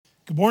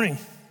Good morning.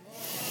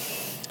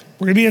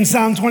 We're going to be in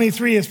Psalm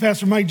 23 as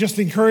Pastor Mike just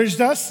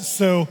encouraged us.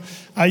 So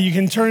you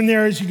can turn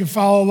there as you can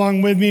follow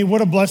along with me.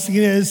 What a blessing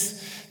it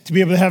is to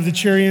be able to have the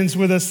Cherians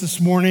with us this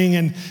morning.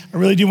 And I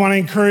really do want to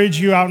encourage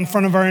you out in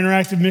front of our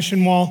interactive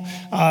mission wall.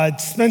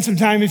 Spend some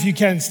time if you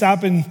can.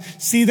 Stop and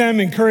see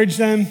them, encourage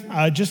them.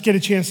 Just get a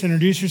chance to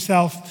introduce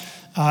yourself.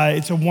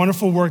 It's a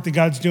wonderful work that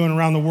God's doing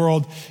around the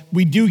world.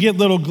 We do get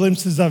little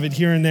glimpses of it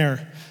here and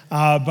there.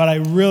 But I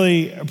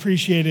really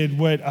appreciated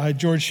what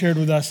George shared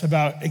with us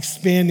about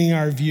expanding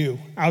our view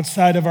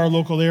outside of our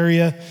local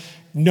area,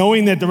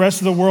 knowing that the rest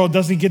of the world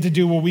doesn't get to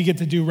do what we get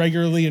to do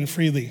regularly and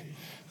freely.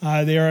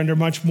 They are under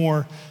much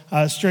more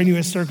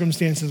strenuous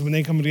circumstances when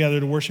they come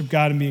together to worship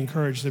God and be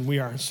encouraged than we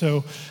are.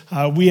 So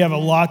we have a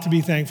lot to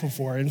be thankful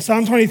for. And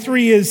Psalm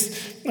 23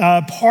 is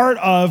part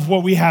of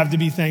what we have to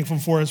be thankful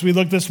for as we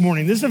look this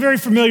morning. This is a very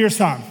familiar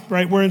psalm,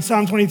 right? We're in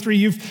Psalm 23.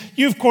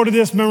 You've quoted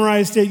this,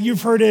 memorized it.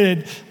 You've heard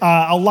it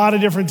a lot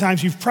of different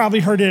times. You've probably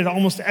heard it at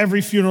almost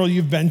every funeral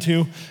you've been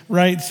to,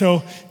 right?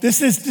 So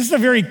this is a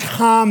very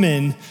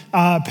common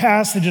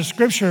passage of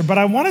Scripture, but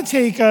I want to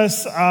take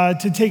us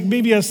to take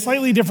maybe a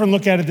slightly different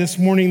look at it this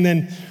morning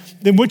than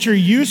what you're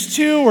used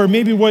to, or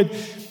maybe what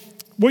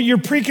your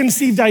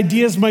preconceived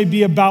ideas might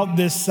be about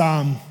this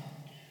psalm.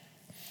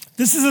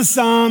 This is a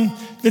psalm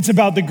that's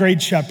about the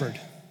Great Shepherd.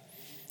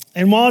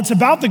 And while it's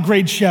about the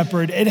Great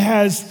Shepherd, it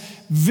has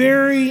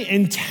very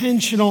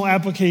intentional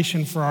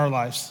application for our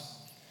lives.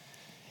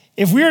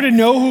 If we are to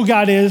know who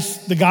God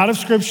is, the God of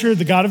Scripture,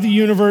 the God of the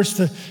universe,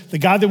 the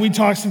God that we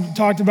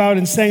talked about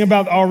and sang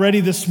about already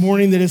this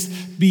morning that is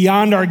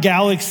beyond our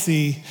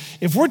galaxy,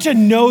 if we're to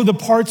know the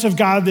parts of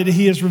God that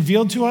He has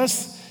revealed to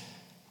us,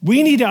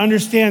 we need to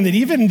understand that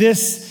even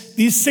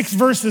these 6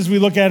 verses we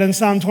look at in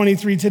Psalm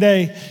 23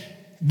 today,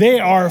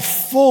 they are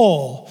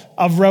full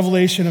of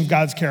revelation of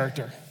God's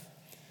character.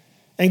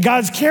 And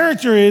God's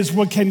character is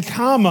what can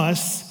calm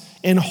us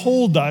and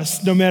hold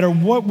us no matter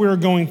what we're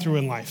going through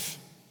in life.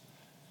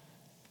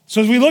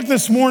 So as we look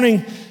this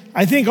morning,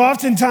 I think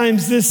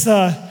oftentimes this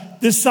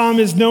psalm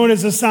is known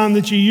as a psalm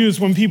that you use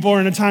when people are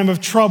in a time of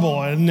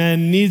trouble and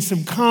then need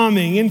some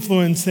calming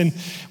influence. And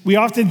we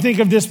often think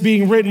of this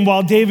being written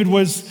while David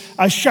was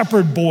a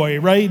shepherd boy,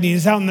 right? And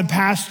he's out in the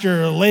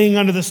pasture laying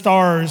under the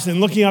stars and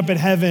looking up at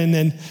heaven.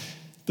 And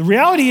the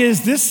reality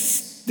is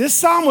this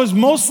psalm was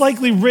most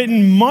likely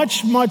written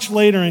much, much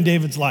later in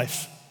David's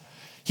life.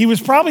 He was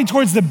probably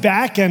towards the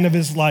back end of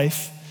his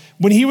life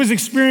when he was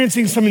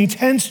experiencing some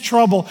intense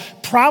trouble,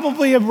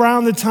 probably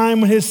around the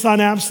time when his son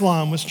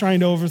Absalom was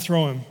trying to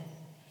overthrow him.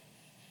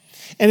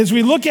 And as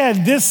we look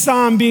at this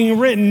psalm being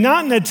written,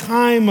 not in a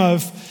time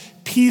of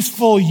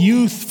peaceful,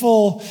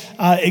 youthful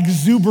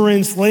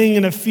exuberance, laying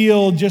in a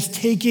field, just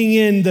taking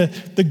in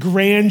the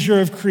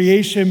grandeur of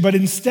creation, but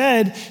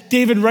instead,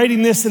 David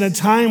writing this in a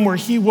time where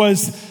he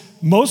was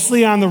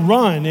mostly on the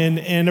run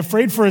and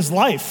afraid for his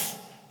life,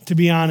 to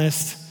be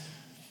honest.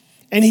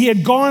 And he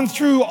had gone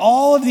through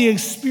all of the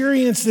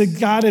experience that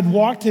God had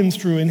walked him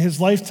through in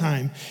his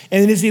lifetime.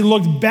 And as he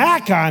looked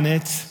back on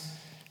it,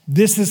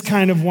 this is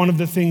kind of one of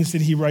the things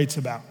that he writes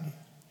about.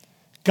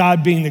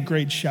 God being the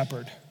great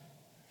shepherd.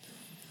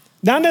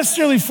 Not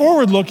necessarily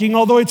forward-looking,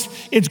 although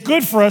it's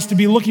good for us to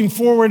be looking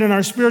forward in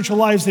our spiritual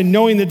lives and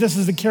knowing that this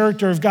is the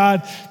character of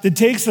God that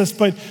takes us.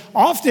 But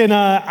often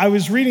I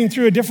was reading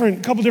through a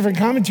couple different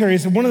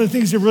commentaries, and one of the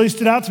things that really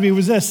stood out to me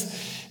was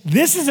this.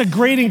 This is a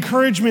great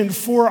encouragement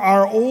for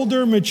our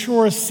older,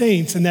 mature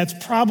saints, and that's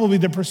probably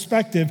the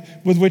perspective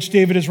with which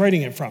David is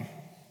writing it from.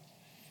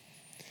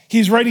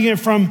 He's writing it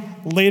from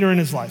later in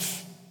his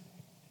life.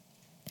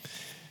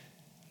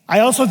 I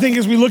also think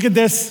as we look at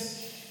this,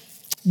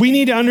 we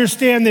need to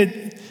understand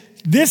that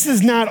this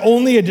is not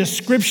only a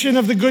description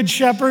of the Good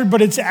Shepherd,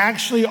 but it's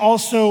actually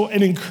also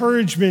an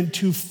encouragement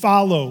to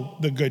follow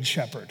the Good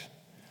Shepherd.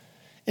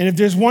 And if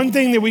there's one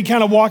thing that we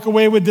kind of walk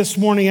away with this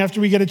morning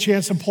after we get a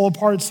chance to pull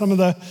apart some of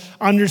the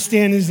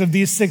understandings of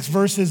these 6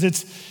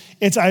 verses,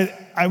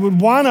 I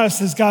would want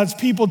us as God's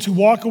people to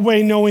walk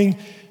away knowing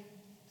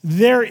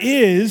there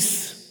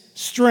is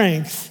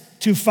strength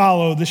to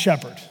follow the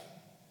shepherd.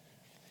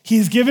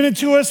 He's given it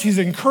to us. He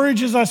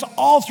encourages us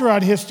all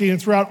throughout history and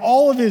throughout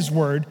all of his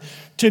word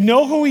to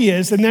know who he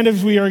is. And then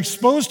as we are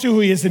exposed to who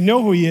he is and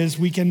know who he is,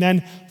 we can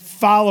then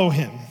follow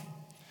him.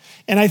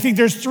 And I think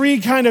there's 3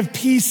 kind of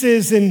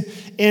pieces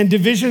and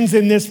divisions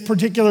in this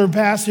particular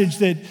passage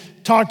that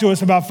talk to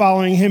us about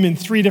following him in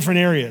 3 different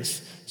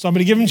areas. So I'm going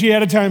to give them to you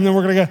ahead of time, and then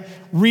we're going to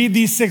read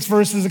these 6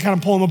 verses and kind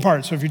of pull them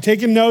apart. So if you're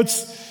taking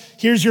notes,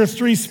 here's your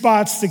 3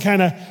 spots to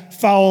kind of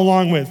follow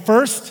along with.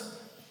 First,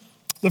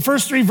 the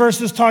first 3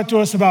 verses talk to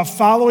us about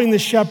following the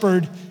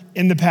shepherd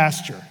in the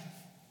pasture.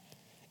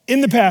 In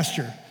the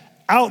pasture,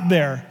 out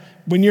there,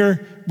 when you're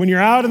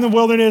out in the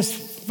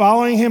wilderness,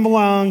 following him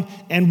along,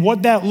 and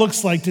what that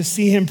looks like to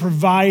see him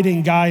provide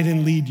and guide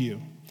and lead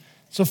you.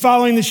 So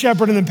following the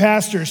shepherd in the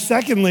pasture.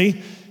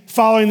 Secondly,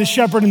 following the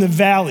shepherd in the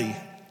valley.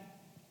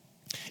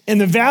 In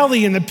the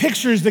valley, and the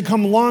pictures that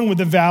come along with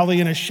the valley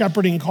in a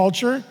shepherding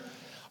culture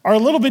are a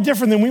little bit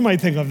different than we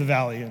might think of the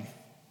valley in.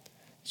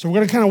 So we're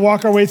going to kind of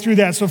walk our way through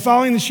that. So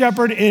following the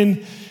shepherd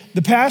in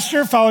the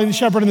pasture, following the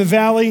shepherd in the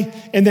valley,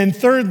 and then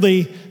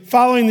thirdly,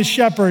 following the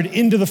shepherd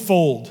into the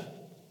fold.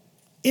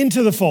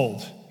 Into the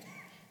fold.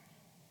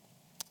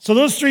 So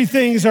those three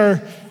things are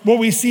what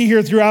we see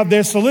here throughout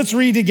this. So let's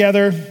read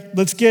together.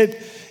 Let's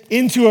get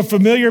into a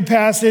familiar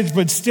passage,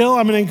 but still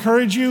I'm going to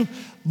encourage you,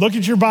 look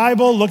at your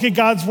Bible, look at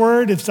God's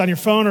word. If it's on your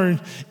phone or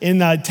in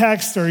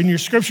text or in your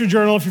scripture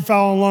journal, if you're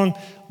following along,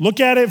 look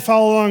at it,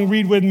 follow along,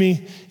 read with me,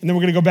 and then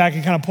we're going to go back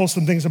and kind of pull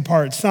some things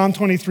apart. Psalm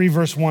 23,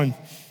 verse 1.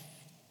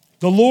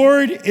 The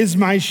Lord is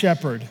my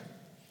shepherd.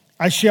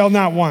 I shall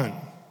not want.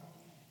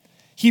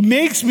 He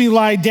makes me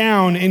lie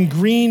down in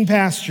green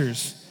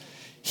pastures.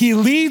 He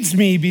leads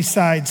me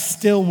beside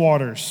still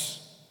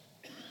waters.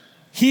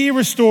 He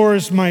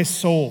restores my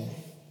soul.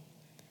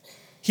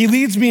 He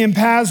leads me in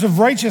paths of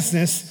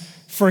righteousness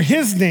for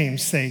his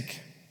name's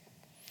sake.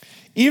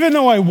 Even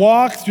though I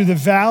walk through the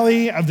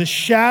valley of the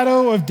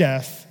shadow of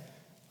death,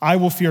 I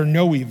will fear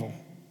no evil,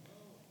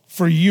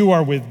 for you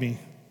are with me.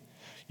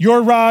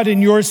 Your rod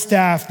and your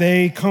staff,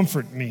 they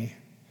comfort me.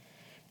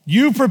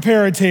 You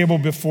prepare a table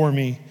before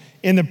me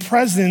in the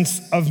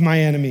presence of my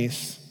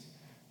enemies.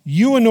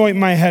 You anoint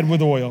my head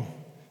with oil.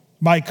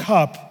 My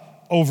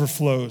cup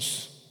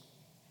overflows.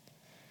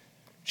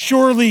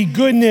 Surely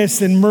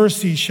goodness and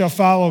mercy shall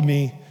follow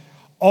me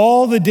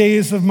all the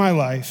days of my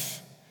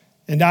life,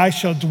 and I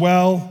shall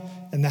dwell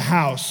in the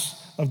house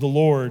of the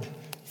Lord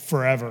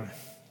forever.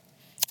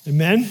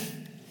 Amen?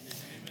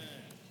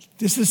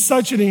 This is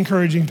such an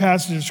encouraging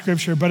passage of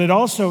scripture, but it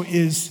also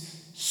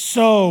is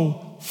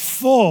so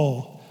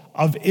full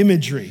of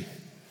imagery.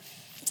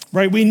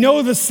 Right? We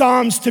know the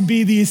Psalms to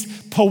be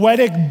these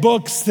poetic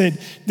books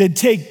that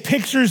take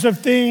pictures of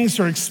things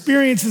or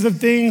experiences of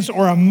things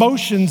or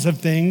emotions of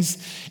things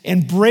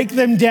and break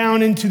them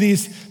down into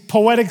these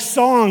poetic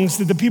songs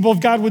that the people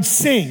of God would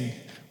sing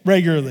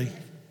regularly.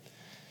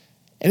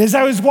 And as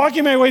I was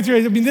walking my way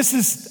through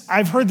it,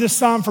 I've heard this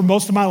psalm for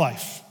most of my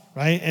life,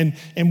 right?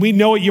 And we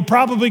know it. You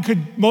probably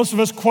could, most of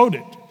us quote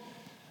it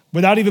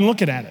without even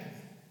looking at it.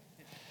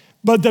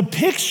 But the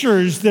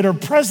pictures that are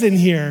present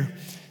here,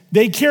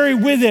 they carry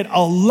with it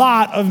a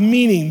lot of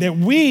meaning that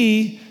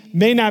we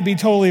may not be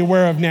totally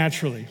aware of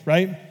naturally,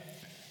 right?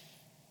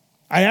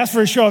 I asked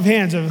for a show of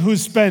hands of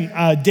who's spent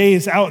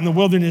days out in the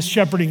wilderness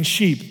shepherding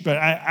sheep, but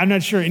I'm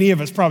not sure any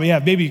of us probably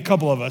have, maybe a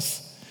couple of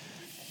us.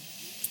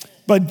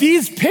 But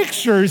these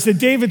pictures that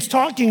David's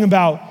talking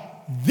about,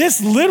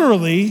 this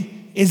literally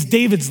is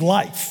David's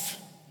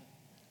life.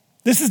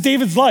 This is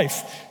David's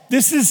life.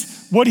 This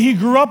is what he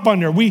grew up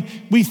under. We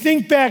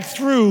think back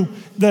through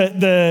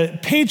the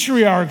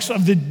patriarchs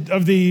of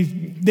the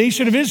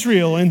nation of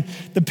Israel and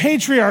the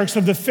patriarchs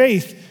of the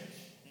faith.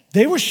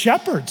 They were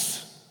shepherds.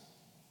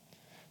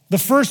 The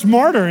first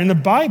martyr in the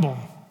Bible,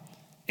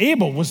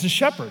 Abel, was the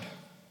shepherd.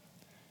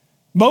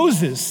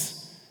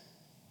 Moses,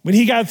 when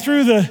he got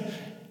through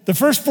the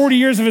first 40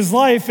 years of his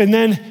life and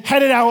then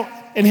headed out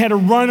and had to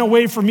run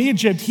away from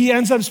Egypt, he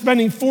ends up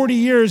spending 40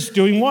 years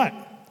doing what?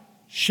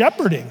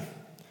 Shepherding,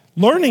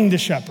 learning to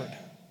shepherd.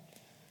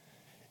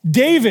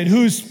 David,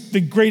 who's the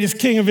greatest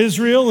king of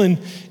Israel and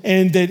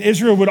that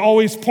Israel would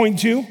always point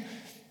to,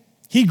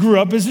 he grew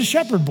up as a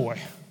shepherd boy.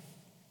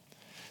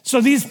 So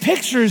these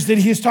pictures that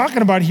he's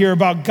talking about here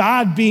about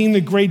God being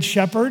the great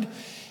shepherd,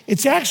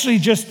 it's actually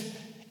just,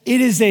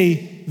 it is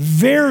a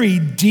very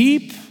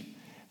deep,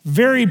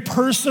 very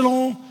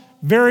personal,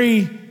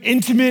 very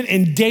intimate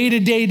and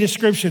day-to-day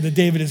description that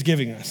David is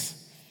giving us.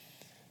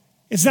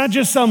 It's not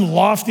just some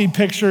lofty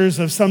pictures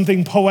of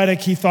something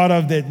poetic he thought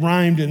of that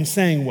rhymed and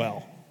sang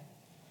well.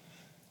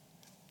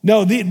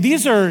 No,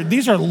 these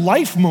are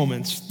life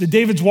moments that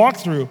David's walked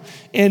through.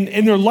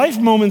 And they're life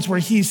moments where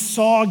he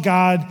saw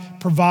God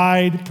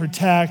provide,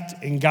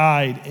 protect, and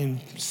guide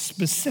in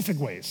specific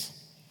ways.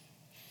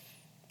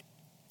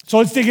 So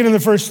let's dig into the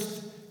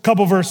first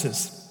couple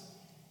verses.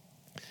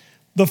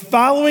 The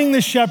following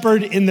the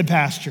shepherd in the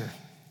pasture.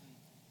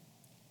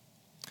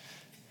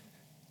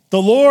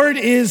 The Lord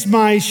is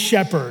my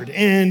shepherd,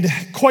 and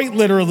quite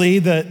literally,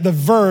 the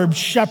verb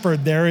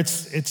shepherd there,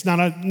 it's not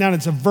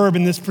a verb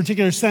in this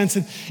particular sense,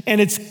 and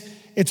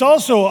it's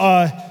also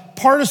a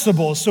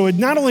participle, so it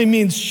not only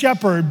means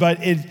shepherd, but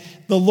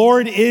the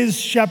Lord is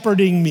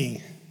shepherding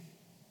me.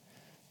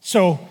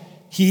 So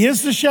he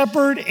is the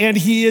shepherd, and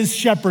he is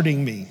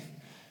shepherding me,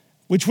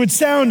 which would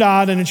sound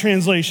odd in a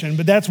translation,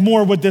 but that's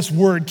more what this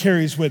word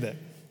carries with it.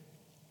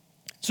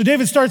 So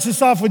David starts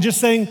this off with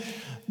just saying,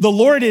 the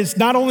Lord is,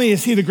 not only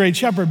is he the great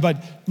shepherd,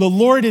 but the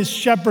Lord is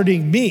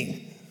shepherding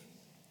me.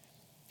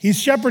 He's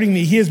shepherding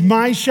me. He is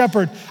my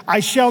shepherd. I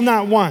shall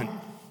not want.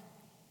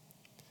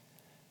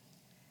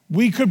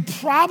 We could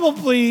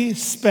probably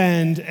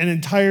spend an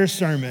entire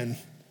sermon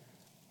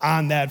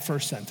on that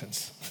first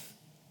sentence.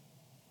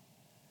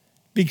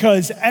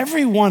 Because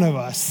every one of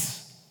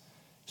us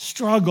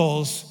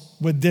struggles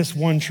with this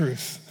one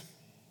truth.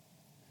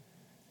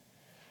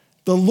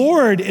 The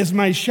Lord is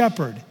my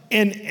shepherd.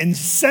 And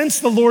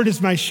since the Lord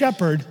is my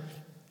shepherd,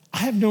 I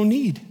have no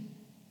need.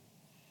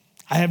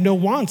 I have no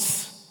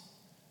wants.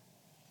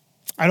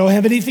 I don't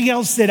have anything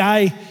else that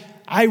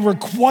I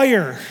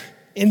require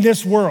in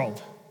this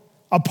world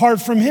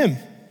apart from him.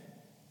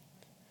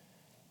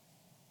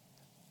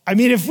 I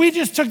mean, if we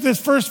just took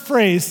this first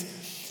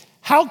phrase,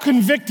 how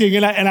convicting,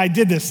 and I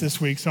did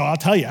this week, so I'll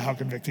tell you how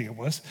convicting it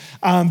was.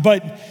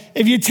 But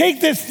if you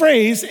take this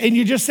phrase and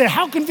you just say,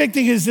 how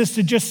convicting is this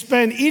to just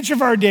spend each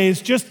of our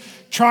days just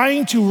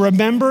trying to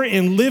remember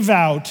and live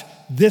out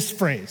this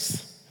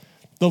phrase?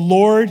 The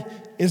Lord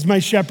is my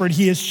shepherd.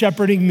 He is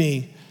shepherding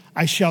me.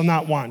 I shall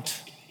not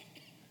want.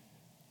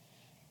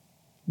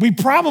 We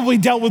probably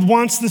dealt with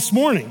wants this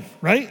morning,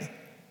 right?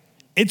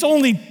 It's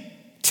only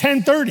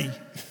 10:30.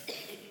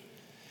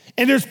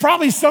 And there's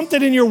probably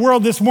something in your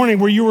world this morning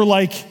where you were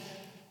like,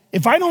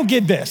 if I don't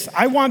get this,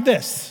 I want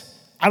this.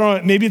 I don't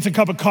know, maybe it's a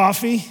cup of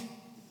coffee.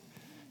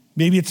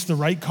 Maybe it's the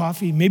right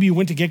coffee. Maybe you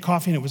went to get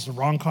coffee and it was the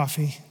wrong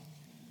coffee.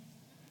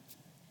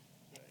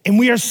 And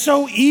we are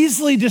so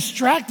easily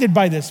distracted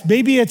by this.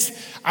 Maybe it's,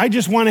 I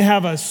just want to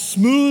have a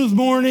smooth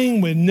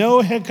morning with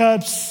no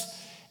hiccups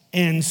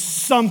and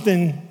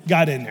something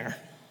got in there.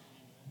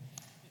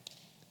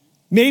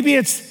 Maybe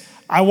it's,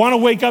 I want to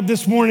wake up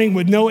this morning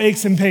with no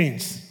aches and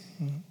pains.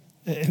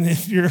 And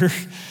if you're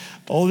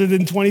older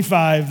than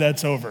 25,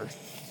 that's over,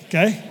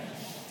 okay?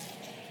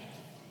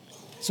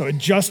 So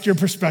adjust your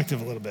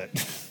perspective a little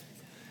bit.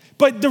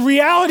 But the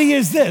reality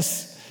is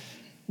this,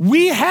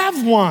 we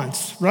have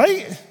wants,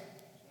 right?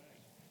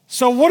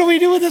 So what do we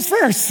do with this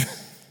verse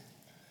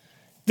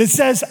that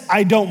says,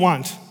 I don't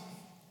want?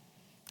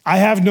 I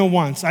have no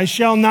wants. I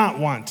shall not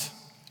want.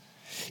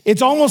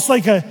 It's almost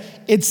like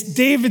it's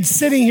David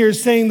sitting here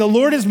saying, the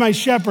Lord is my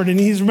shepherd. And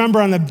he's,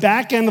 remember, on the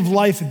back end of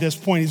life at this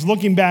point, he's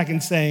looking back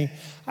and saying,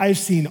 I've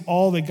seen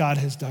all that God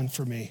has done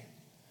for me.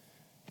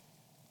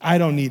 I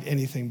don't need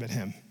anything but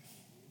him.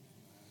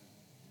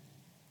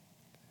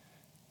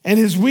 And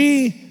as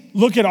we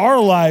look at our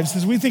lives,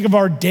 as we think of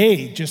our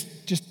day, just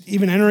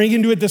even entering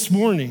into it this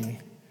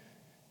morning,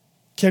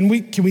 can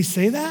we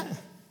say that?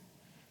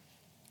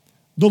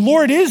 The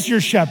Lord is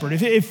your shepherd.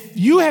 If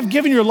you have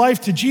given your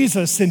life to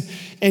Jesus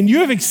and you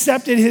have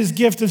accepted his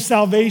gift of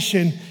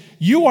salvation,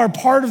 you are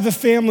part of the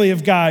family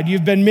of God.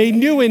 You've been made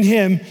new in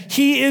him.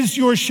 He is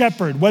your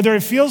shepherd. Whether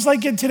it feels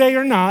like it today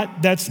or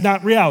not, that's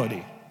not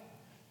reality.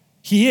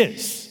 He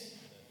is.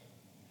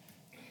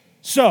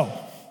 So,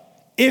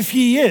 if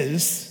he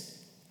is,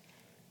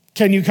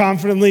 can you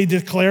confidently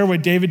declare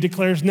what David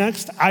declares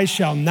next? I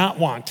shall not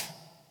want.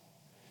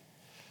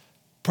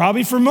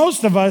 Probably for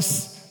most of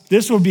us,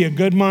 this would be a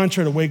good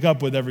mantra to wake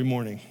up with every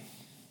morning.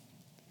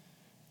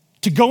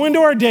 To go into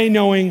our day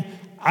knowing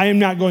I am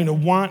not going to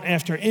want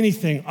after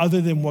anything other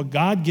than what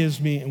God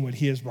gives me and what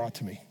he has brought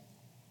to me.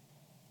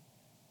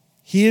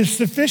 He is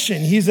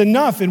sufficient. He's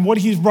enough, and what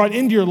he's brought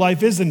into your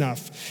life is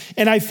enough.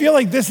 And I feel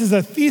like this is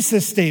a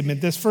thesis statement,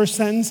 this first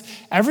sentence.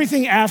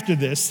 Everything after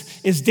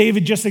this is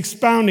David just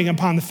expounding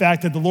upon the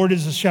fact that the Lord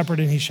is a shepherd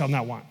and he shall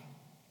not want.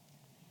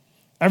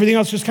 Everything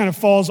else just kind of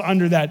falls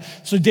under that.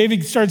 So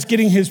David starts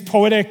getting his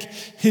poetic,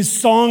 his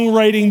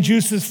songwriting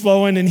juices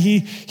flowing, and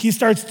he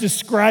starts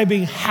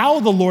describing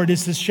how the Lord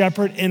is his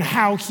shepherd and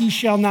how he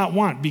shall not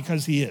want,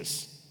 because he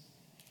is.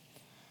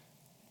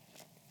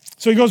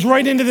 So he goes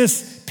right into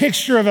this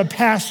picture of a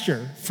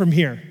pasture from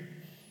here.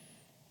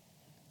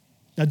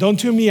 Now don't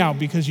tune me out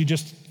because you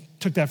just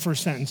took that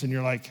first sentence and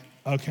you're like,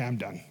 okay, I'm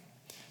done.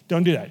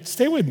 Don't do that.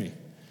 Stay with me.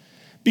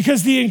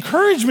 Because the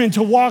encouragement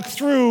to walk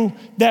through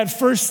that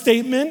first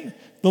statement,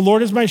 the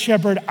Lord is my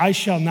shepherd, I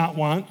shall not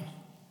want,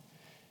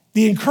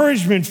 the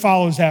encouragement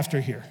follows after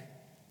here.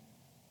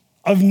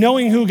 Of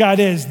knowing who God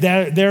is,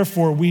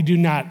 therefore we do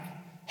not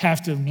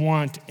have to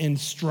want and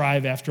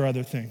strive after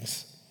other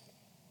things.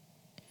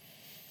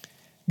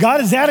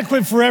 God is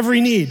adequate for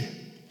every need.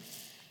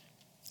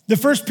 The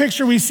first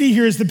picture we see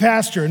here is the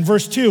pasture. In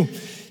verse 2,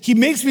 he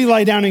makes me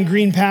lie down in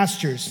green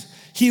pastures.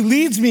 He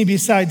leads me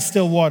beside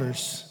still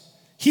waters.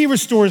 He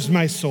restores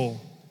my soul.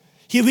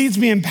 He leads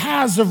me in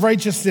paths of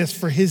righteousness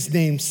for his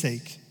name's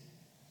sake.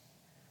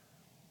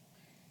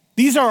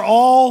 These are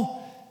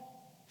all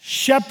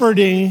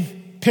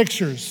shepherding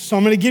pictures. So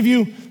I'm going to give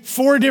you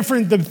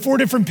the four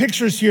different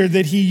pictures here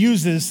that he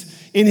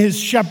uses in his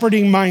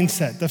shepherding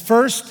mindset. The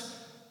first,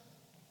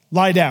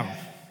 lie down.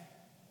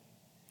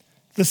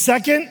 The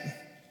second,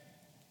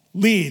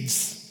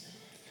 leads.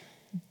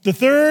 The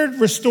third,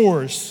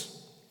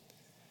 restores.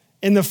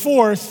 And the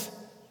fourth,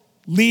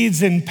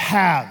 leads in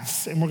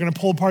paths. And we're going to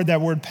pull apart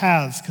that word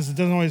paths because it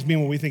doesn't always mean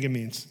what we think it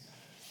means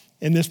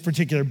in this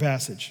particular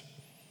passage.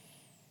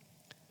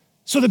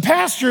 So the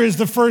pasture is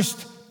the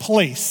first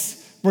place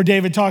where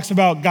David talks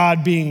about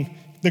God being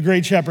the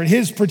great shepherd,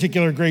 his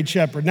particular great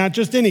shepherd, not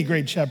just any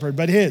great shepherd,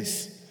 but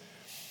his.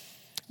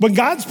 When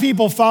God's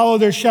people follow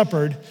their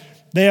shepherd,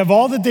 they have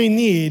all that they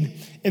need,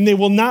 and they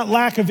will not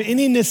lack of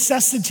any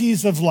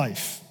necessities of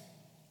life.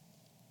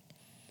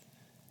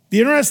 The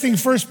interesting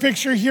first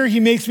picture here, he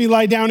makes me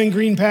lie down in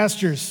green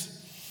pastures.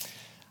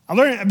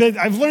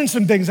 I've learned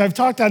some things. I've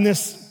talked on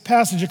this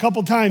passage a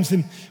couple times,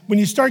 and when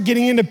you start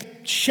getting into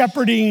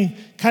shepherding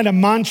kind of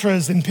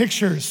mantras and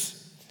pictures,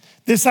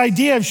 This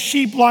idea of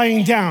sheep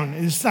lying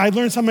down, I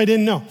learned something I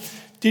didn't know.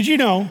 Did you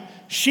know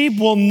sheep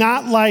will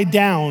not lie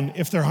down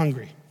if they're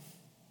hungry?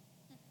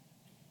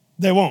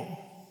 They won't.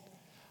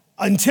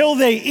 Until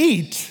they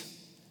eat,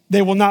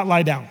 they will not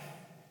lie down.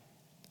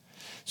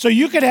 So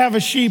you could have a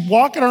sheep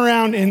walking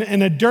around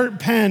in a dirt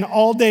pen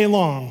all day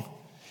long,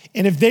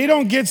 and if they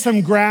don't get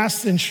some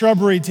grass and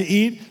shrubbery to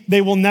eat,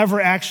 they will never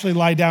actually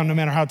lie down no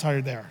matter how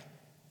tired they are.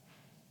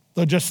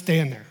 They'll just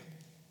stand there.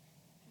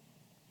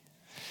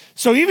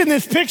 So even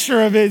this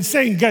picture of it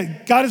saying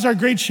God is our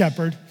great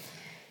shepherd,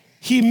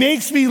 he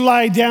makes me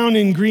lie down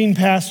in green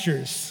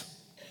pastures.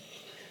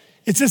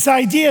 It's this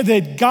idea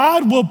that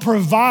God will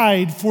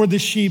provide for the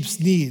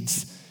sheep's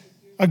needs.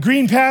 A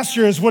green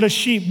pasture is what a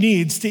sheep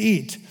needs to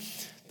eat.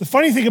 The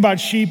funny thing about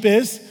sheep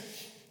is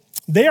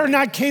they are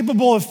not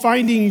capable of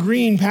finding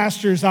green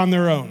pastures on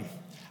their own.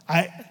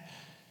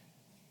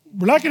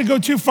 We're not going to go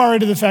too far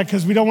into the fact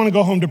because we don't want to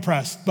go home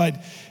depressed,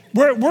 but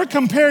we're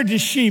compared to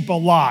sheep a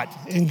lot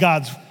in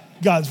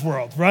God's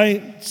world,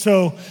 right?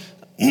 So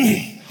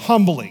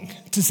humbling,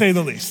 to say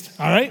the least,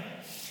 all right?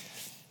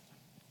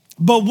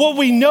 But what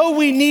we know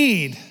we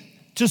need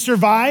to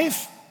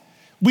survive,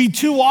 we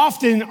too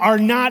often are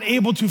not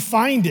able to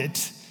find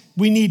it.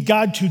 We need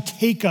God to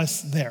take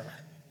us there,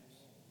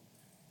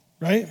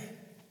 right?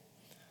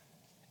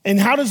 And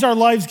how does our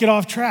lives get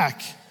off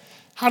track?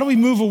 How do we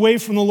move away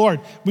from the Lord?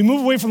 We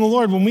move away from the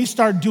Lord when we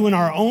start doing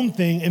our own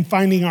thing and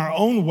finding our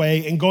own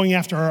way and going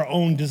after our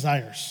own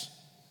desires.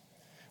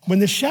 When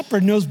the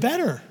shepherd knows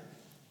better.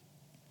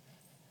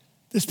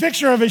 This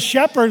picture of a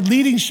shepherd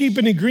leading sheep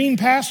into green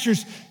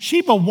pastures,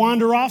 sheep will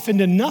wander off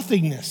into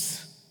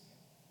nothingness.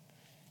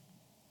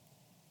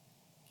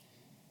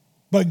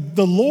 But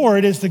the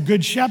Lord, as the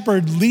good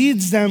shepherd,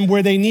 leads them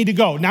where they need to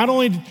go. Not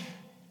only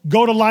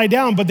go to lie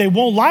down, but they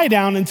won't lie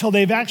down until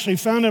they've actually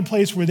found a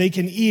place where they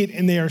can eat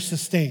and they are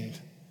sustained.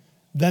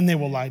 Then they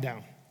will lie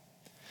down.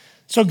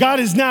 So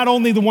God is not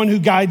only the one who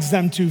guides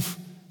them to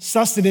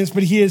sustenance,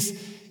 but he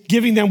is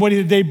giving them what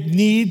they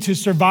need to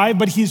survive,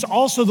 but he's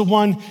also the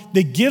one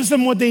that gives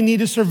them what they need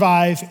to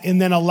survive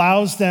and then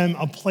allows them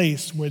a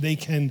place where they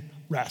can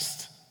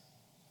rest.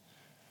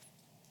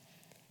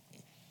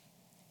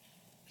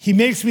 He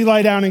makes me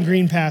lie down in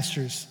green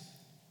pastures.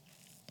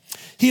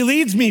 He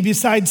leads me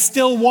beside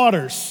still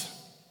waters.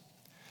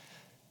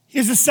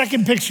 Here's a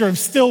second picture of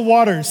still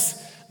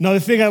waters. Another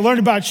thing I learned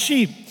about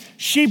sheep.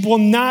 Sheep will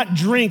not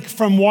drink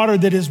from water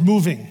that is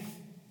moving.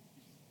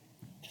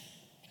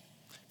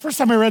 First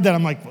time I read that,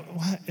 I'm like,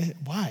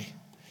 why?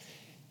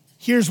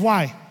 Here's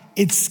why.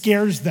 It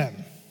scares them.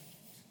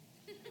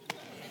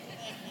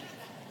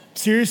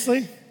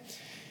 Seriously?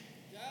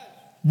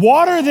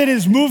 Water that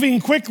is moving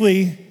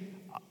quickly,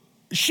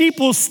 sheep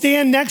will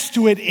stand next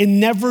to it and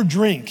never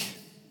drink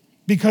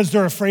because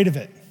they're afraid of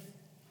it.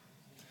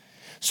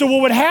 So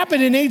what would happen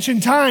in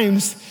ancient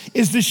times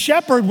is the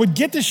shepherd would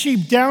get the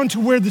sheep down to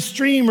where the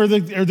stream or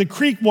the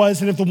creek was,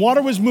 and if the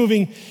water was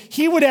moving,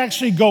 he would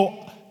actually go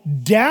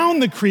down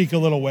the creek a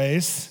little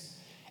ways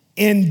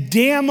and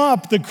dam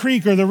up the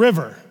creek or the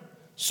river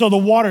so the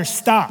water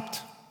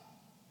stopped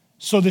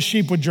so the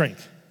sheep would drink.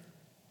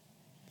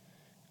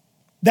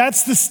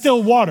 That's the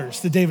still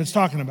waters that David's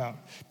talking about.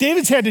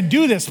 David's had to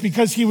do this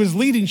because he was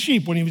leading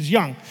sheep when he was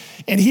young,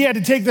 and he had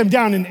to take them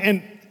down,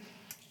 and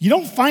you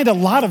don't find a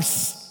lot of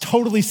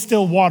totally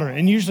still water,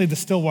 and usually the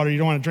still water you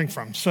don't want to drink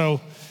from. So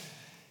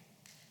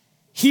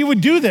he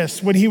would do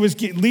this when he was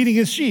leading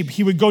his sheep.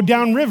 He would go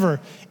down river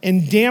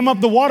and dam up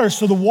the water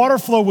so the water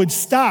flow would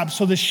stop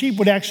so the sheep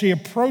would actually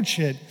approach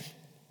it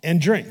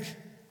and drink.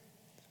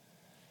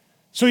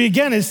 So he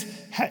again is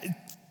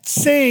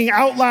saying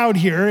out loud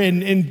here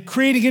and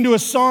creating into a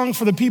song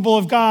for the people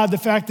of God the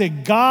fact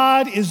that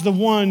God is the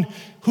one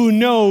who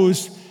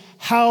knows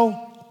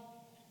how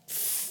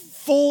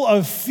full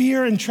of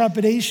fear and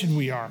trepidation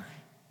we are.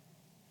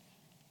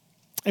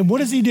 And what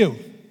does he do?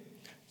 Does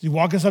he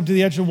walk us up to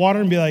the edge of the water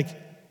and be like,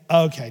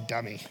 okay,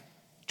 dummy,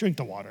 drink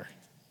the water.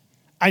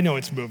 I know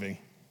it's moving.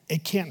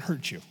 It can't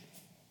hurt you.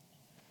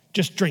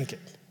 Just drink it,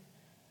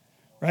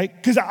 right?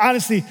 Because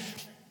honestly,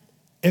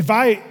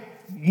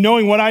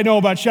 knowing what I know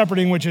about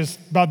shepherding, which is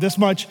about this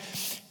much,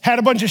 had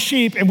a bunch of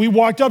sheep and we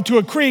walked up to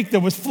a creek that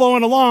was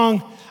flowing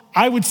along,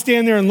 I would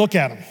stand there and look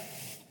at them.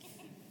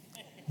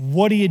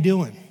 What are you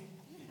doing?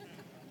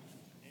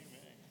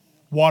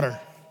 Water,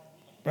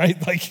 right?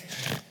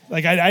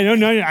 Like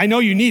I know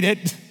you need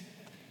it.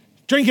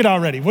 Drink it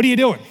already. What are you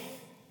doing?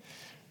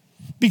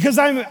 Because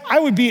I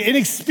would be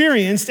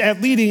inexperienced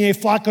at leading a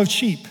flock of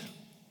sheep.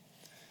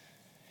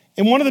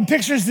 And one of the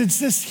pictures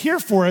that's here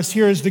for us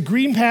here is the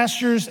green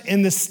pastures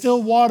and the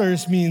still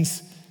waters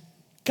means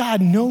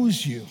God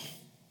knows you.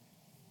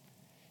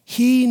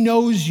 He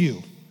knows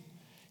you.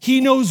 He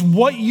knows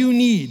what you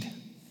need.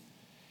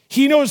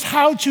 He knows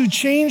how to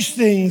change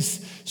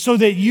things so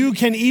that you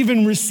can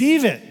even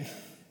receive it.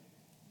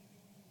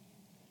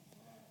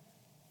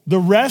 The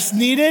rest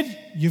needed,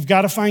 you've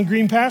got to find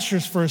green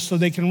pastures first so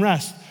they can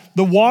rest.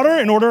 The water,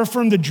 in order for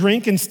them to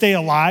drink and stay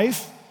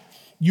alive,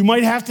 you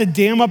might have to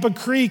dam up a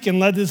creek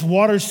and let this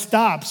water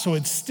stop so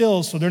it's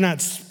still, so they're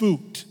not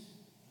spooked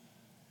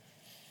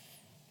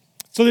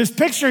So this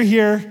picture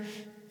here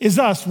is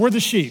us. We're the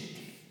sheep,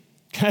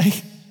 okay?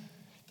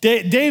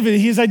 David,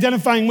 he's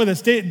identifying with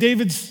us.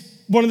 David's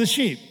one of the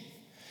sheep.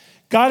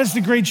 God is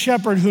the great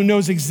shepherd who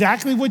knows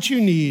exactly what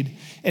you need,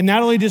 and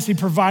not only does he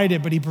provide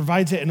it, but he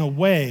provides it in a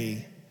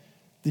way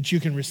that you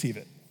can receive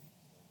it.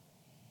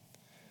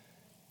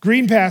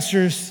 Green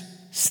pastures,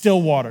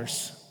 still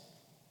waters.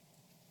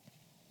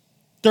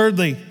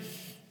 Thirdly,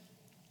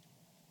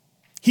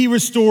 he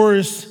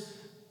restores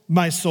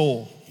my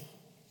soul.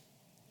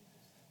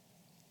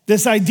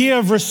 This idea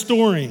of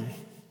restoring,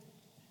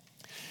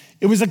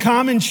 it was a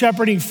common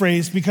shepherding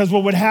phrase because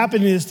what would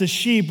happen is the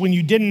sheep, when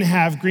you didn't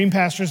have green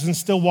pastures and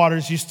still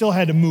waters, you still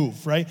had to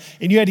move, right?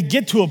 And you had to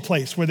get to a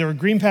place where there were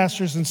green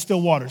pastures and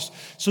still waters.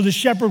 So the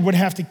shepherd would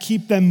have to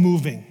keep them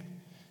moving,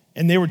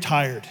 and they were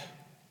tired,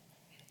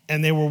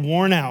 and they were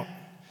worn out.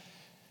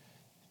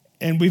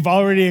 And we've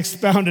already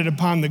expounded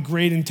upon the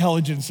great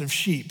intelligence of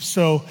sheep.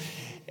 So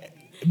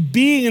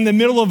being in the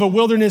middle of a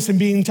wilderness and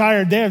being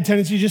tired, they have a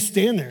tendency to just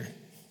stand there.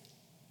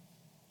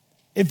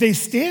 If they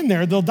stand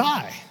there, they'll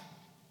die.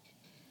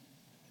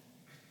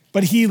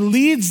 But he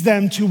leads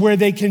them to where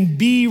they can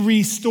be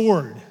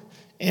restored.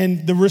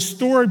 And the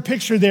restored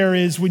picture there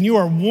is when you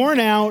are worn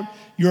out,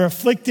 you're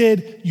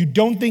afflicted, you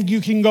don't think you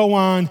can go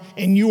on,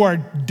 and you are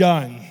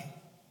done.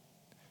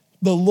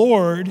 The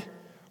Lord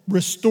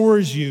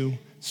restores you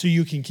so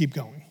you can keep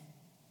going.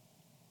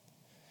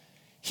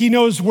 He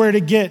knows where to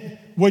get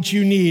what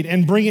you need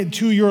and bring it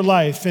to your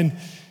life. And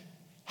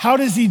how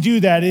does he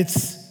do that?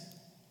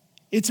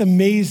 It's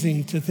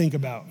amazing to think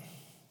about.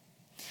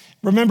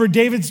 Remember,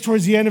 David's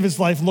towards the end of his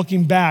life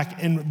looking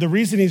back, and the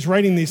reason he's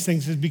writing these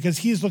things is because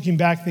he's looking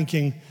back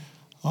thinking,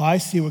 oh, I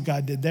see what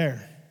God did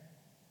there.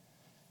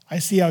 I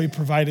see how he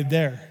provided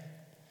there.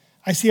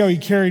 I see how he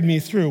carried me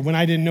through when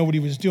I didn't know what he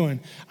was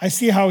doing. I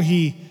see how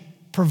he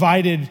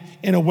provided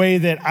in a way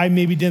that I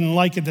maybe didn't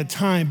like at the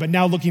time, but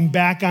now looking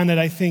back on it,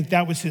 I think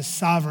that was his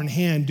sovereign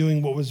hand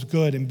doing what was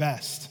good and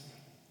best.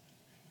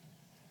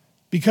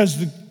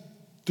 Because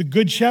the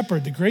good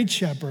shepherd, the great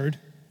shepherd,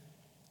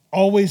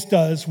 always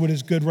does what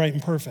is good, right,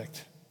 and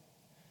perfect.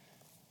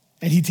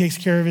 And he takes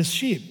care of his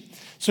sheep.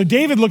 So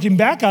David, looking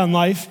back on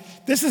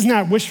life, this is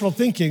not wishful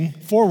thinking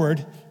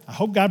forward. I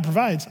hope God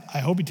provides. I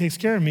hope he takes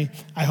care of me.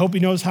 I hope he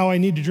knows how I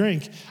need to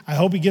drink. I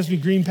hope he gives me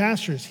green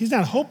pastures. He's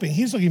not hoping.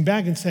 He's looking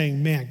back and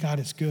saying, man, God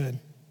is good.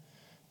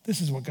 This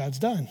is what God's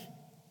done.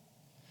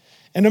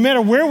 And no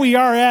matter where we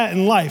are at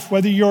in life,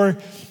 whether you're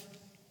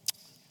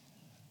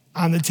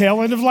on the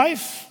tail end of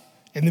life,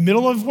 in the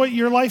middle of what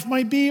your life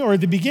might be, or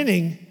at the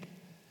beginning,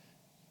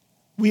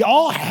 we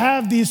all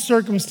have these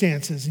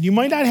circumstances. And you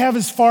might not have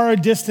as far a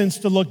distance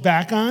to look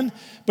back on,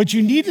 but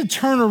you need to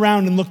turn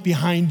around and look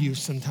behind you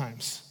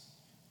sometimes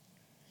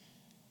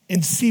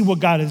and see what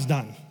God has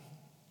done.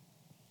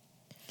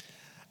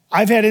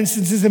 I've had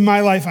instances in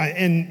my life,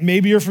 and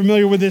maybe you're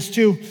familiar with this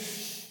too,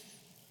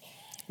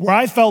 where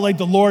I felt like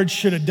the Lord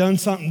should have done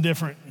something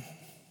different.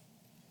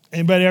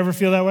 Anybody ever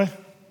feel that way?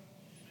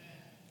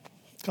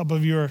 A couple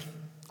of you are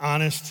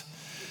honest.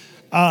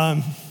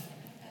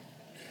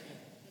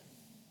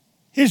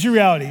 Here's the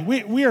reality.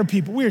 We are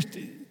people. We are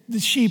the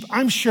sheep.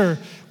 I'm sure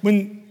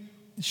when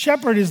the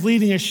shepherd is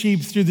leading a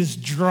sheep through this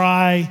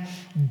dry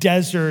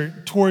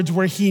desert towards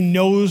where he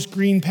knows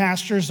green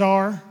pastures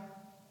are,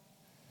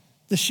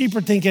 the sheep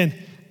are thinking,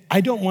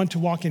 I don't want to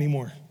walk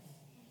anymore.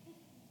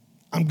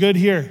 I'm good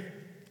here.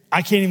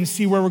 I can't even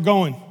see where we're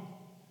going.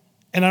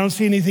 And I don't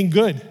see anything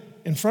good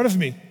in front of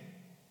me.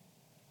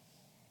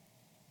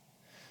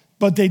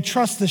 But they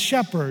trust the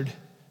shepherd,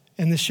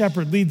 and the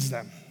shepherd leads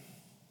them.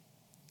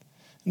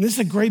 And this is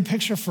a great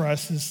picture for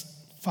us as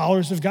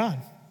followers of God.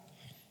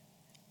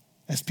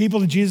 As people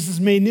that Jesus has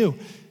made new,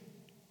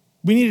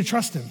 we need to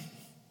trust him.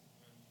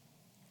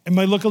 It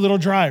might look a little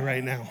dry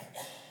right now.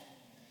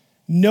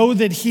 Know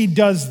that he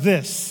does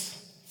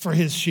this for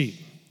his sheep.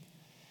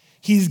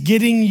 He's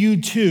getting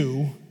you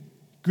to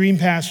green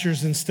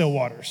pastures and still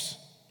waters.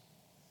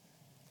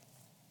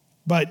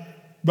 But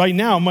right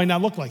now, it might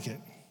not look like it.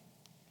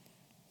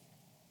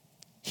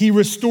 He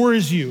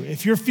restores you.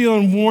 If you're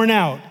feeling worn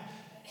out,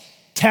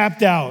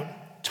 tapped out,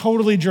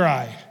 totally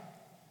dry,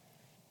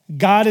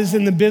 God is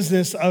in the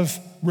business of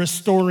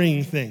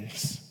restoring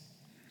things.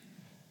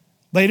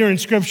 Later in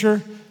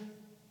Scripture,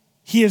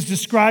 he is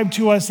described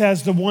to us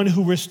as the one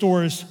who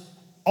restores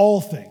all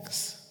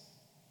things.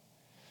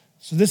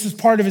 So this is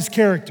part of his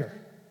character.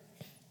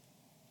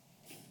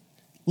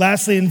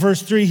 Lastly, in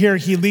verse 3 here,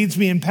 he leads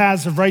me in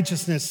paths of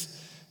righteousness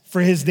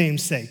for his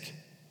name's sake.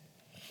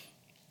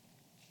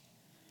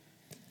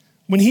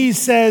 When he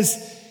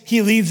says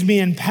he leads me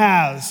in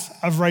paths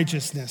of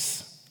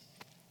righteousness,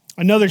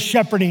 another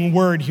shepherding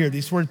word here,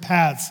 these word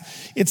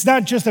paths. It's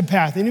not just a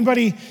path.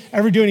 Anybody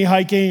ever do any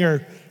hiking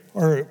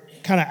or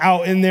kind of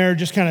out in there,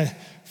 just kind of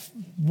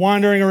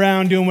wandering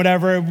around, doing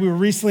whatever? We were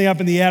recently up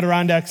in the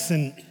Adirondacks,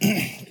 and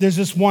there's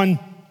this one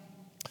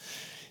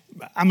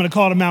I'm going to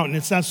call it a mountain.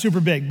 It's not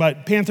super big,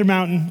 but Panther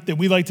Mountain that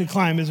we like to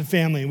climb as a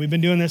family. And we've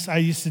been doing this. I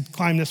used to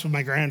climb this with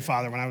my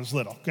grandfather when I was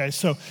little, okay?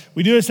 So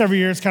we do this every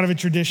year. It's kind of a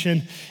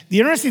tradition. The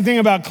interesting thing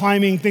about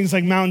climbing things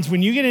like mountains,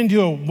 when you get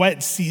into a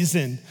wet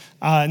season,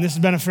 and this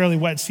has been a fairly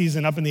wet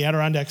season up in the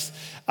Adirondacks,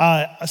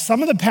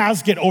 some of the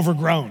paths get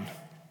overgrown.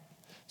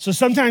 So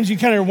sometimes you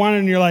kind of wander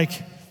and you're like,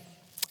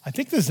 I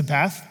think this is the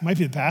path. Might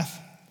be the path.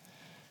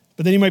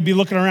 But then you might be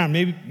looking around.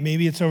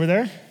 Maybe it's over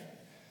there.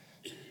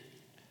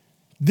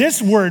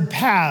 This word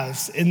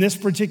paths in this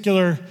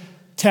particular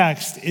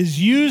text is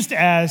used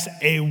as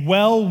a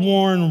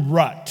well-worn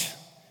rut,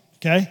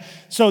 okay?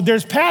 So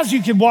there's paths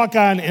you can walk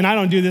on, and I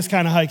don't do this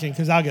kind of hiking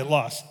because I'll get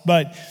lost,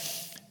 but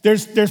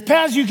there's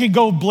paths you could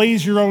go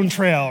blaze your own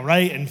trail,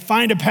 right? And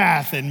find a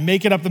path and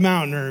make it up the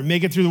mountain or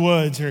make it through the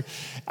woods. Or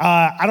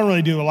I don't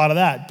really do a lot of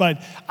that,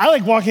 but I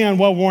like walking on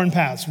well-worn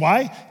paths.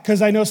 Why?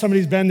 Because I know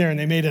somebody's been there and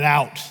they made it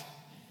out,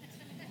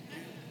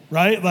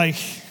 right? Like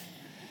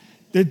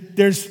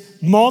there's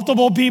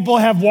multiple people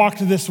have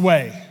walked this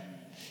way.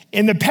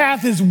 And the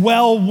path is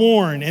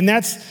well-worn. And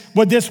that's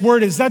what this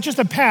word is. It's not just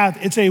a path,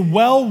 it's a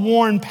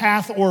well-worn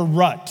path or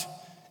rut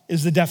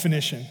is the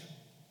definition.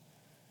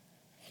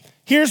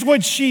 Here's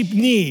what sheep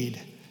need,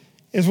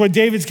 is what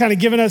David's kind of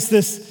given us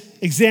this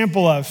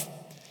example of.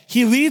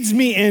 He leads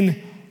me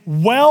in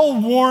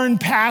well-worn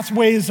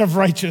pathways of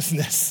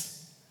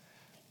righteousness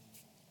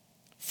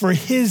for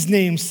his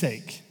name's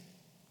sake.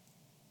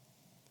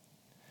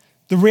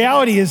 The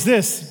reality is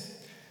this.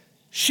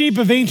 Sheep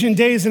of ancient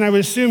days, and I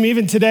would assume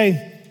even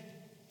today,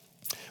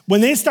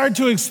 when they start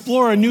to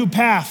explore a new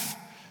path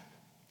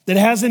that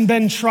hasn't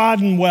been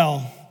trodden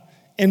well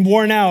and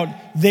worn out,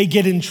 they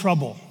get in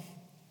trouble.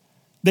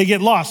 They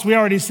get lost. We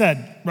already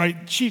said, right?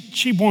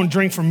 Sheep won't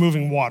drink from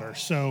moving water.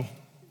 So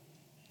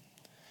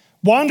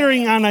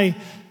wandering on a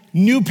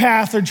new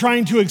path or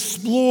trying to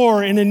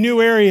explore in a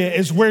new area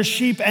is where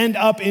sheep end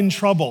up in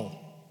trouble.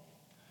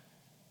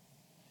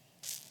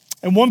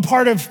 And one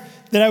part of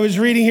that I was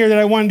reading here that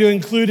I wanted to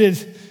include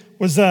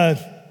was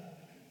a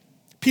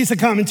piece of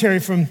commentary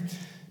from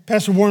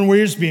Pastor Warren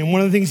Wiersbe. And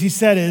one of the things he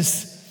said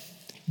is,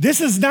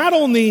 this is not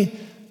only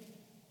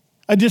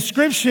a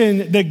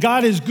description that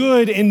God is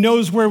good and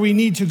knows where we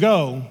need to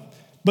go,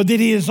 but that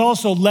he has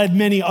also led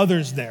many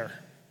others there.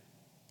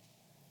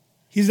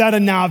 He's not a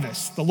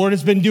novice. The Lord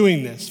has been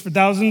doing this for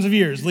thousands of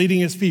years, leading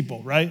his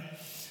people, right?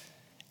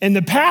 And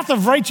the path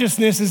of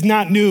righteousness is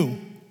not new.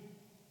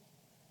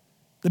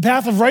 The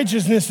path of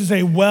righteousness is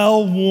a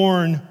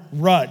well-worn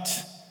rut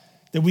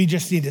that we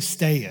just need to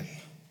stay in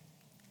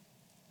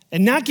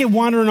and not get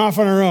wandering off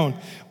on our own.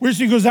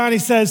 Wiersbe goes on, he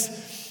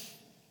says,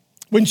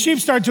 when sheep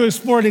start to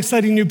explore an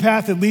exciting new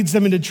path, it leads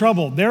them into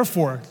trouble.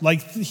 Therefore,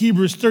 like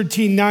Hebrews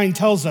 13:9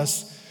 tells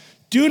us,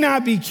 do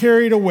not be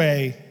carried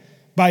away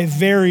by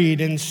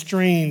varied and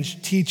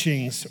strange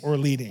teachings or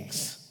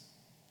leadings.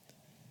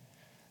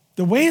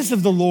 The ways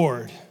of the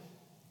Lord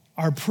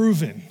are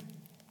proven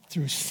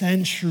through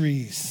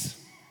centuries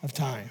of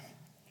time,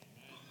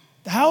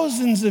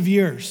 thousands of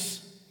years.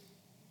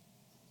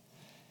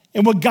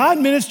 And what God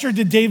ministered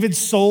to David's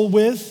soul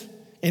with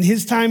in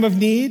his time of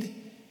need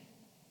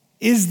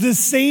is the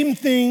same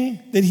thing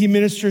that he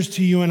ministers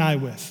to you and I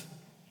with.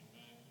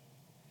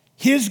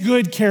 His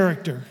good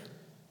character.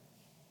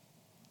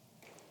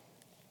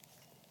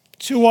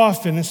 Too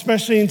often,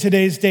 especially in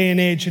today's day and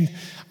age, and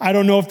I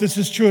don't know if this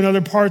is true in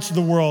other parts of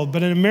the world,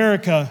 but in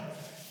America,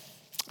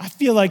 I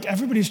feel like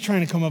everybody's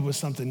trying to come up with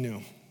something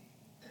new.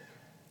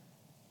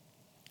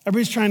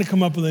 Everybody's trying to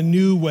come up with a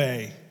new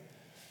way.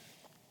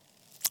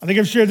 I think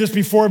I've shared this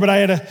before, but I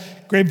had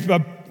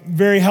a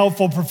very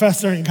helpful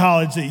professor in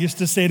college that used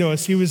to say to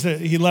us,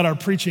 he led our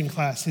preaching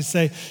class. He'd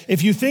say,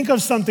 if you think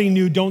of something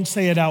new, don't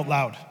say it out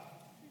loud.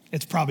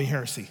 It's probably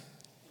heresy.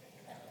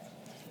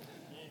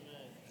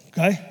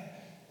 Okay?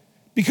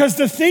 Because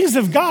the things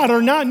of God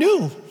are not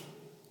new.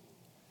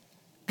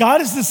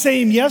 God is the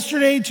same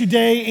yesterday,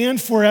 today,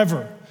 and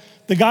forever.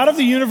 The God of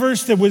the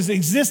universe that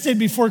existed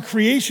before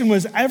creation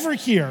was ever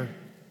here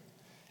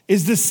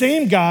is the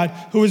same God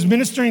who was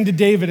ministering to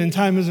David in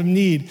times of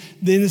need,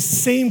 the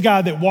same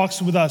God that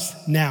walks with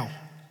us now.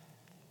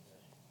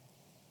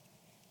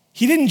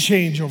 He didn't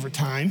change over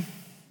time.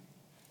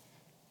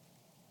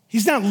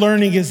 He's not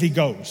learning as he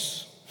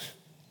goes.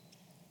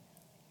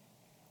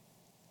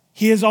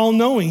 He is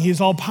all-knowing. He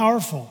is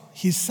all-powerful.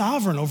 He's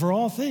sovereign over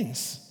all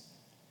things.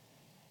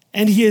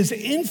 And he is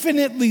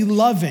infinitely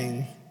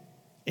loving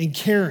and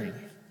caring.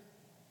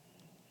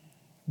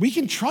 We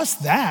can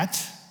trust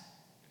that.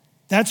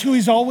 That's who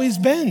he's always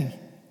been.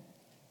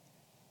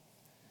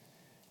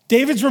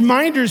 David's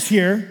reminders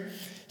here,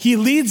 he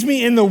leads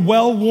me in the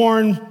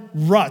well-worn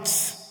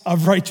ruts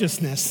of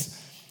righteousness.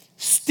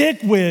 Stick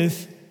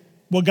with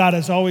what God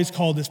has always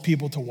called his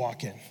people to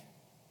walk in.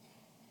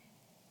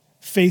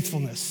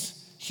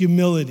 Faithfulness,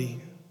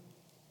 humility,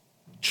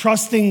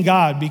 trusting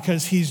God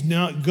because he's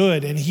not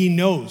good and he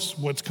knows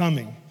what's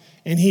coming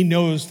and he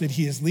knows that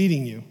he is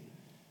leading you.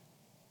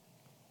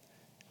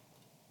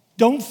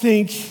 Don't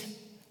think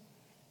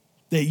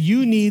that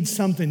you need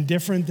something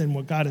different than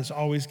what God has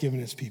always given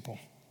his people.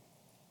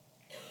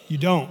 You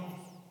don't.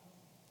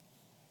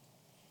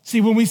 See,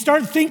 when we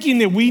start thinking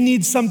that we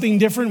need something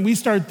different, we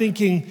start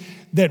thinking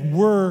that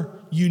we're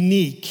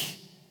unique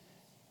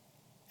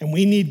and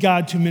we need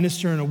God to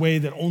minister in a way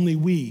that only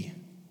we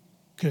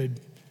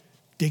could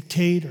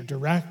dictate or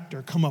direct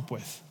or come up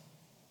with.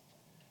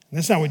 And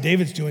that's not what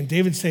David's doing.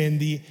 David's saying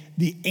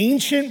the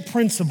ancient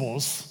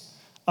principles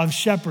of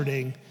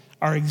shepherding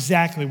are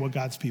exactly what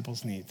God's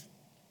peoples need.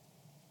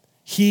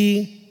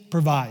 He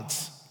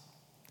provides.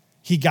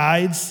 He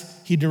guides.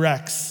 He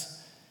directs.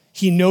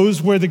 He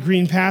knows where the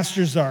green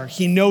pastures are.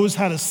 He knows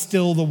how to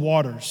still the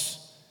waters.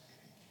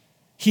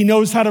 He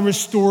knows how to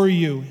restore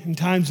you in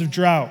times of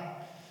drought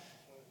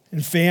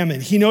and famine.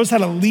 He knows how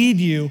to lead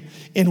you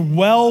in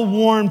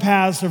well-worn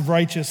paths of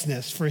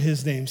righteousness for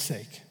his name's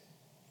sake.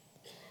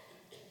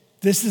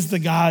 This is the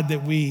God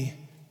that we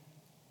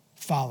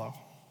follow.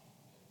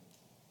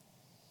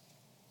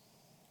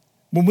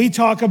 When we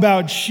talk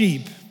about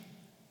sheep,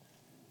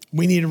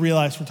 we need to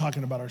realize we're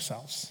talking about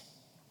ourselves.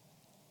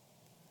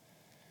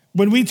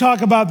 When we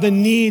talk about the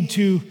need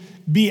to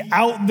be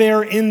out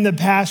there in the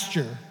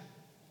pasture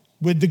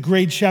with the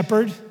great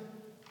shepherd,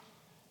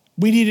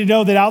 we need to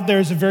know that out there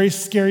is a very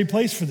scary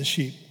place for the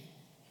sheep,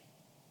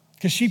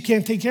 because sheep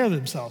can't take care of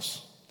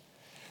themselves.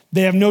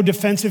 They have no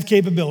defensive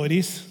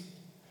capabilities.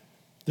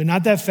 They're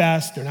not that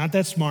fast. They're not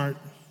that smart.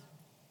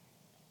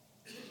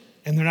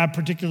 And they're not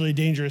particularly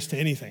dangerous to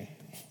anything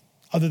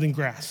other than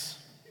grass.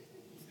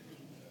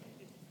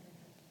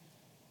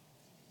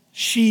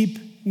 Sheep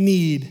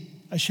need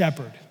a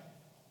shepherd.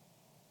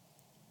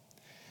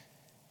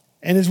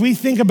 And as we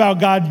think about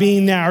God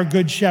being our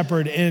good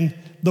shepherd and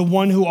the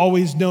one who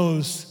always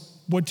knows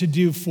what to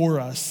do for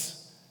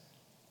us,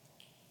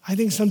 I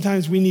think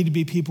sometimes we need to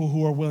be people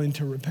who are willing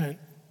to repent,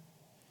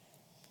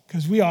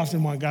 because we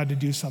often want God to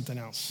do something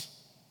else.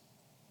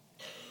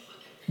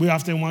 We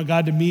often want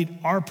God to meet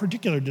our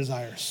particular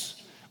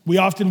desires. We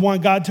often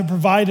want God to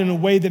provide in a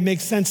way that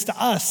makes sense to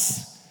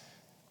us.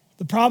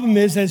 The problem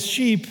is, as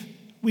sheep,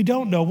 we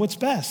don't know what's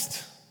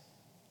best.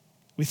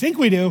 We think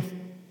we do,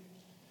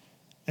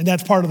 and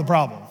that's part of the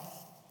problem.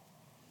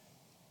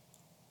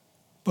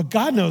 But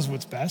God knows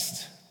what's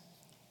best,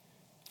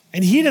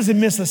 and he doesn't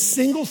miss a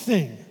single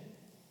thing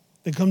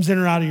that comes in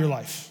or out of your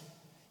life.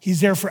 He's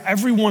there for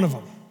every one of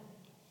them.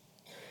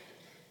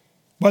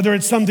 Whether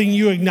it's something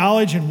you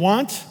acknowledge and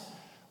want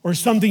or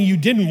something you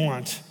didn't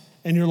want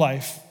in your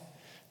life,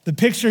 the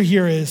picture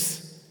here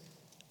is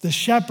the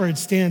shepherd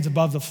stands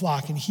above the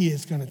flock and he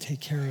is going to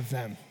take care of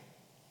them.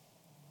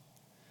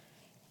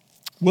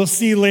 We'll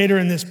see later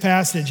in this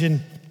passage,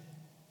 and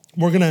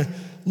we're going to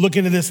look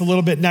into this a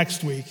little bit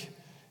next week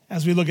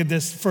as we look at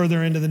this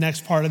further into the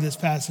next part of this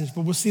passage.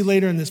 But we'll see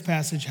later in this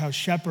passage how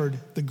shepherd,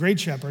 the great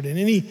shepherd, and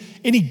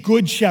any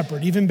good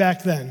shepherd, even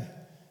back then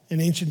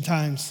in ancient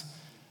times,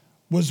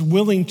 was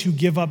willing to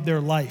give up their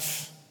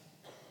life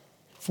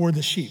for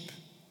the sheep.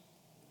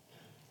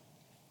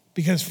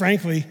 Because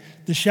frankly,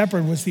 the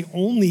shepherd was the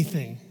only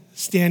thing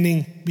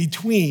standing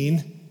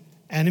between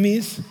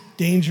enemies,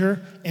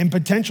 danger, and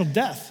potential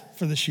death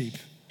for the sheep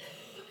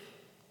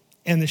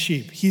and the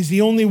sheep. He's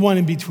the only one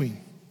in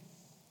between.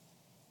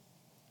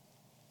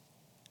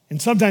 And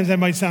sometimes that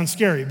might sound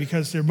scary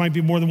because there might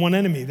be more than one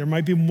enemy. There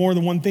might be more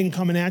than one thing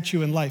coming at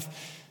you in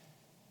life.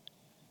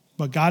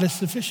 But God is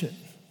sufficient.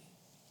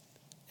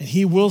 And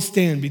he will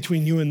stand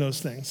between you and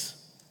those things.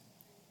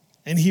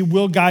 And he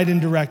will guide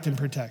and direct and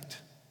protect.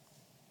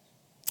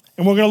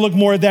 And we're going to look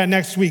more at that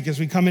next week as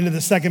we come into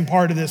the second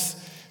part of this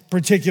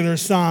particular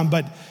psalm.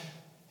 But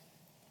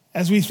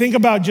as we think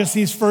about just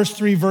these first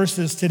 3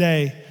 verses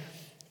today,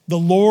 the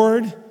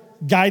Lord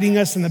guiding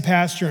us in the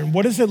pasture, and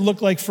what does it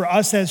look like for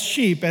us as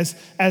sheep,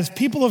 as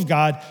people of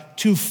God,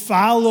 to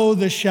follow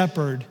the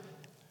shepherd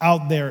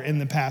out there in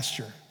the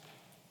pasture?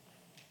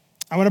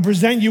 I want to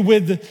present you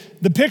with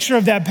the picture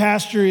of that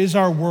pasture is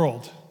our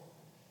world.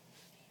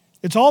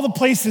 It's all the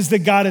places that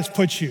God has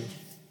put you.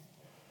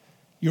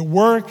 Your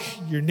work,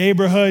 your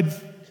neighborhood,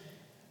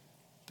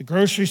 the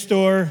grocery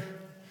store,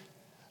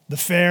 the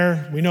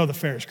fair. We know the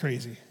fair is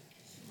crazy.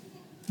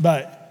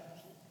 But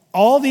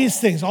all these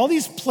things, all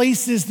these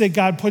places that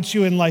God puts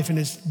you in life and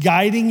is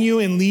guiding you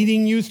and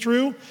leading you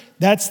through,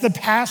 that's the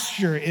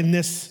pasture in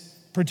this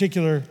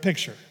particular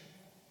picture.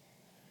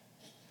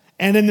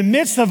 And in the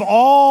midst of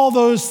all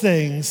those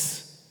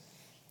things,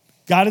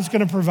 God is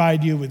going to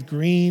provide you with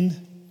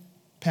green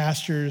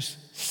pastures,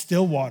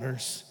 still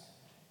waters.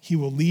 He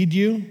will lead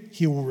you,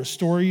 he will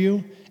restore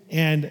you,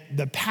 and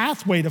the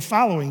pathway to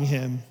following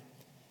him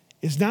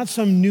is not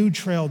some new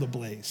trail to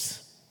blaze.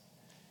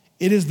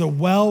 It is the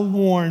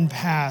well-worn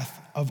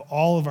path of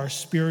all of our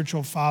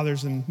spiritual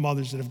fathers and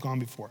mothers that have gone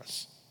before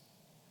us.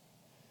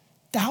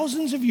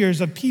 Thousands of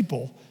years of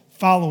people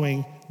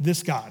following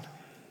this God.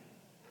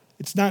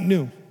 It's not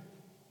new.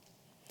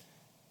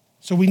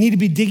 So we need to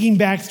be digging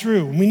back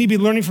through. We need to be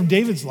learning from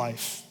David's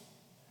life.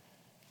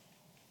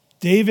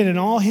 David, in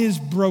all his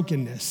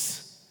brokenness,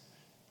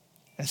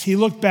 as he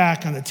looked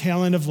back on the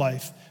tail end of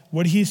life,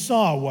 what he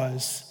saw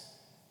was,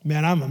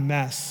 man, I'm a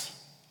mess.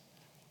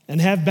 And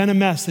have been a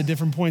mess at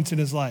different points in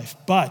his life.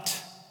 But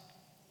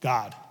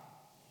God,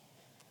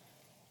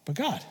 But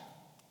God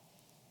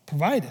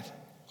provided,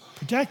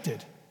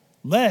 protected,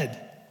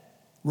 led,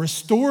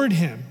 restored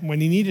him when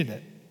he needed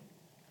it,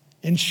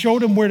 and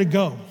showed him where to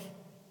go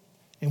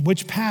and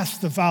which paths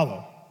to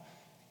follow.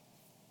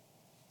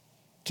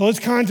 So let's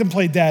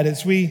contemplate that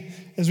as we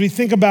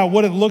think about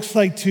what it looks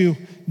like to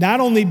not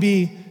only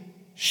be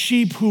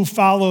sheep who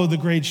follow the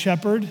great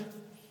shepherd,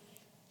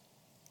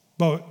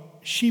 but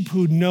sheep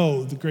who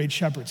know the great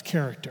shepherd's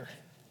character.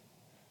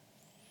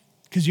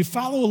 Because you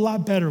follow a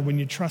lot better when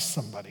you trust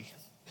somebody.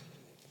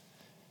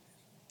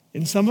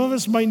 And some of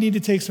us might need to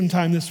take some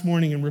time this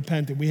morning and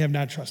repent that we have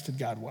not trusted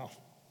God well.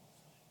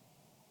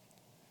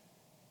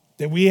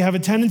 That we have a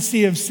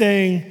tendency of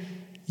saying,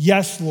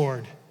 yes,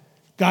 Lord,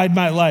 guide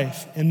my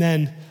life. And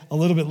then a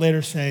little bit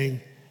later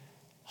saying,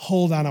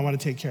 hold on, I want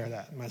to take care of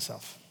that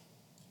myself.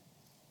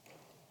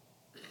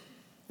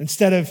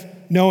 Instead of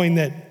knowing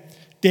that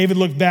David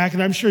looked back,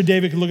 and I'm sure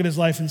David could look at his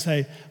life and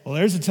say, well,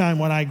 there's a time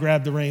when I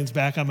grabbed the reins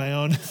back on my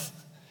own.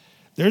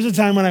 There's a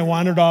time when I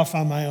wandered off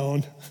on my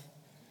own.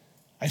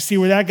 I see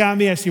where that got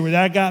me. I see where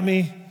that got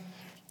me.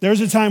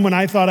 There's a time when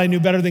I thought I knew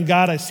better than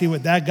God. I see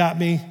what that got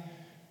me.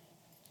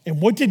 And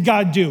what did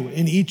God do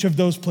in each of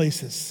those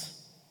places?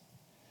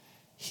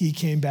 He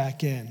came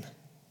back in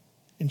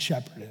and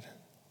shepherded.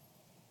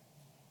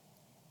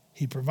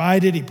 He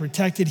provided, he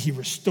protected, he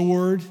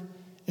restored,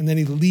 and then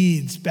he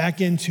leads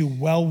back into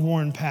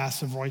well-worn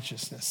paths of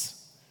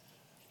righteousness.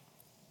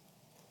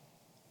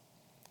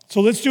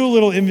 So let's do a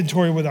little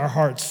inventory with our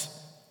hearts.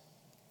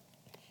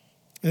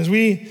 As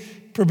we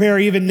prepare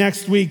even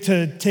next week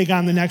to take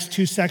on the next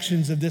two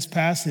sections of this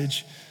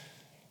passage,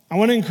 I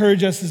want to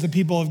encourage us as the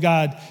people of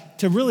God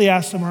to really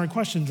ask some hard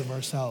questions of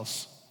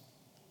ourselves.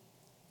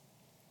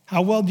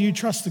 How well do you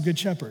trust the Good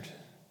Shepherd?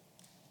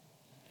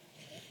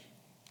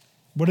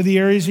 What are the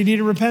areas you need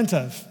to repent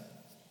of?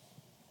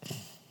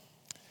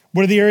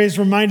 What are the areas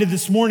reminded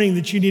this morning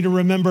that you need to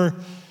remember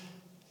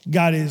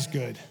God is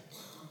good?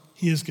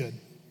 He is good.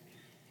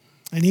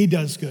 And he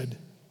does good.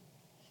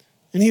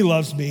 And he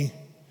loves me.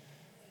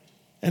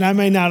 And I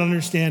may not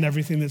understand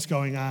everything that's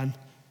going on,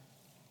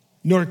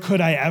 nor could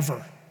I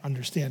ever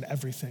understand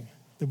everything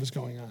that was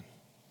going on.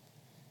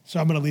 So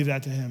I'm going to leave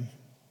that to him.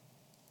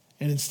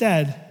 And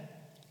instead,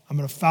 I'm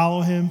going to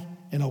follow him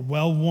in a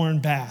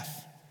well-worn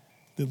path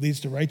that leads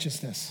to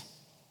righteousness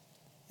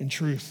and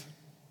truth.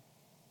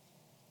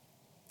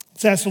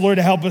 Let's ask the Lord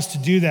to help us to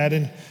do that.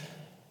 And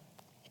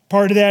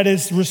part of that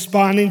is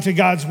responding to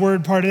God's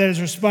word. Part of that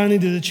is responding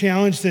to the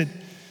challenge that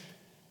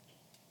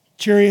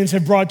Cheerians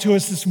have brought to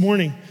us this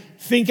morning.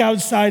 Think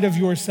outside of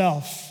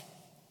yourself.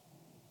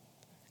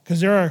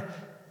 Because there are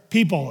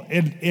people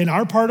in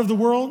our part of the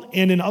world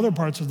and in other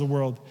parts of the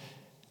world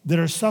that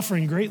are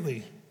suffering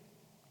greatly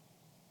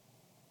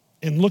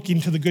and looking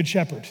to the Good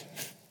Shepherd.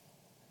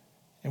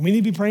 And we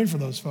need to be praying for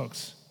those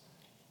folks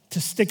to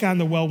stick on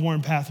the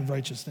well-worn path of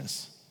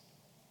righteousness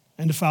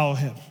and to follow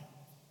him.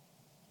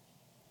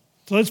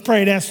 So let's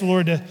pray and ask the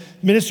Lord to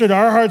minister to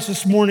our hearts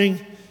this morning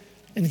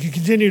and to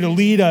continue to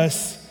lead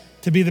us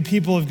to be the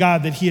people of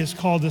God that he has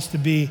called us to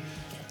be,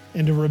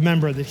 and to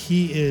remember that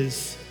he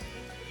is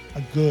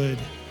a good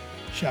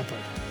shepherd.